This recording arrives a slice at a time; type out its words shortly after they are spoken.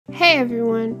Hey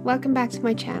everyone, welcome back to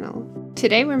my channel.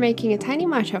 Today we're making a tiny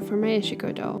Masha for my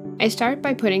Ichigo doll. I start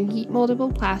by putting heat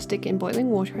moldable plastic in boiling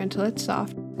water until it's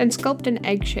soft, then sculpt an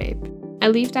egg shape. I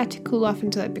leave that to cool off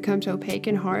until it becomes opaque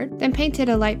and hard, then paint it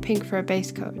a light pink for a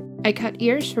base coat. I cut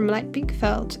ears from light pink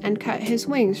felt and cut his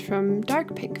wings from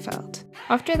dark pink felt.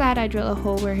 After that I drill a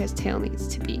hole where his tail needs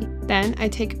to be. Then I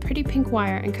take a pretty pink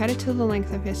wire and cut it to the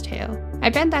length of his tail. I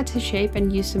bend that to shape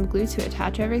and use some glue to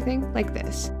attach everything, like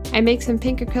this. I make some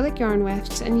pink acrylic yarn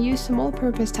wefts and use some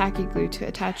all-purpose tacky glue to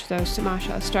attach those to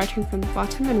Masha, starting from the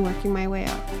bottom and working my way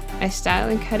up. I style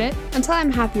and cut it until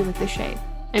I'm happy with the shape.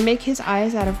 I make his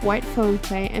eyes out of white foam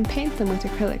clay and paint them with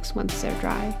acrylics once they're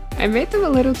dry. I made them a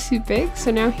little too big,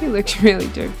 so now he looks really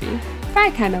derpy, but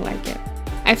I kinda like it.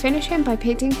 I finish him by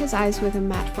painting his eyes with a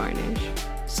matte varnish.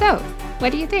 So,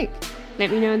 what do you think?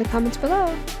 Let me know in the comments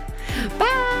below.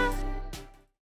 Bye!